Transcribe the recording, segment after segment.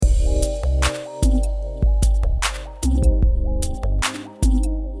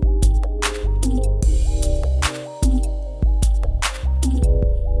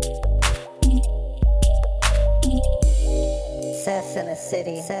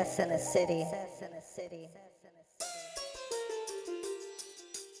Seth in the city.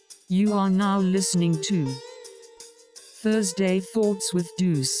 You are now listening to Thursday Thoughts with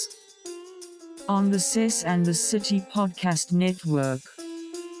Deuce on the Cess and the City Podcast Network.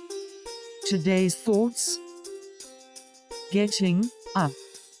 Today's thoughts: getting up.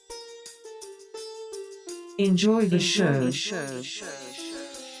 Enjoy the show.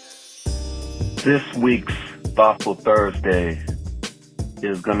 This week's Thoughtful Thursday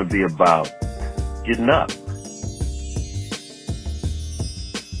is going to be about getting up.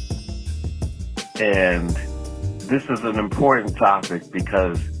 And this is an important topic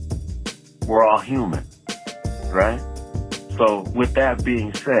because we're all human, right? So with that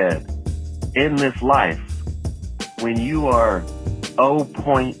being said, in this life, when you are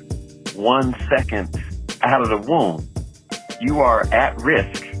 0.1 second out of the womb, you are at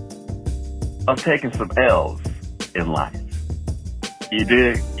risk of taking some L's in life. You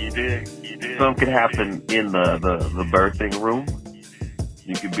dig? Some could happen in the birthing room.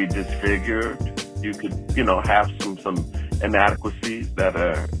 You could be disfigured. You could, have some inadequacies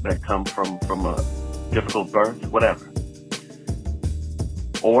that come from a difficult birth, whatever.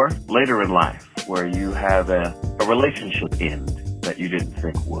 Or later in life, where you have a relationship end that you didn't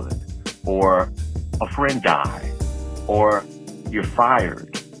think would, or a friend die, or you're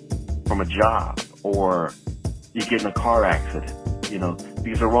fired from a job, or you get in a car accident.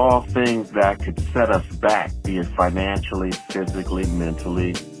 These are all things that could set us back, be it financially, physically,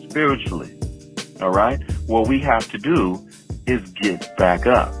 mentally, spiritually. All right? What we have to do is get back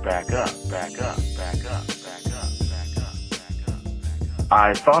up.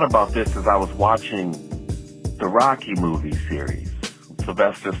 I thought about this as I was watching the Rocky movie series with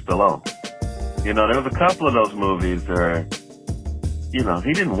Sylvester Stallone. There was a couple of those movies where, he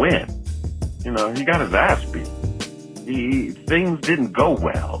didn't win. He got his ass beat. Things didn't go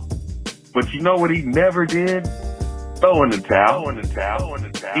well. But you know what he never did? Throw in the towel.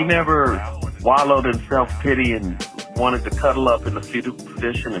 He never wallowed in self-pity and wanted to cuddle up in the fetal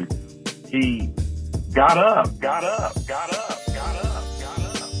position, and he got up.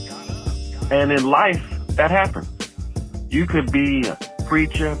 And in life, that happens. You could be a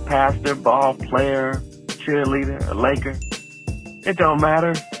preacher, pastor, ball player, cheerleader, a Laker. It don't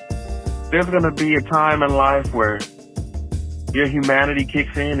matter. There's going to be a time in life where your humanity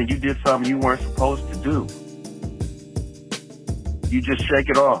kicks in and you did something you weren't supposed to do. You just shake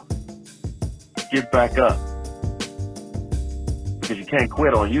it off. Get back up. Because you can't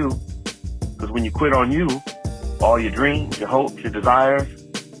quit on you. Because when you quit on you, all your dreams, your hopes, your desires,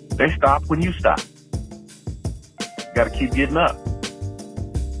 they stop when you stop. You got to keep getting up.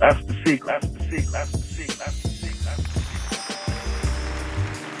 That's the secret.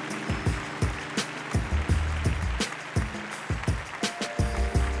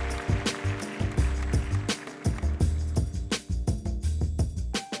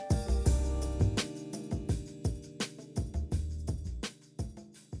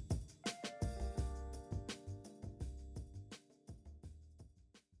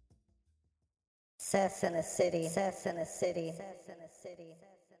 Seth in the city.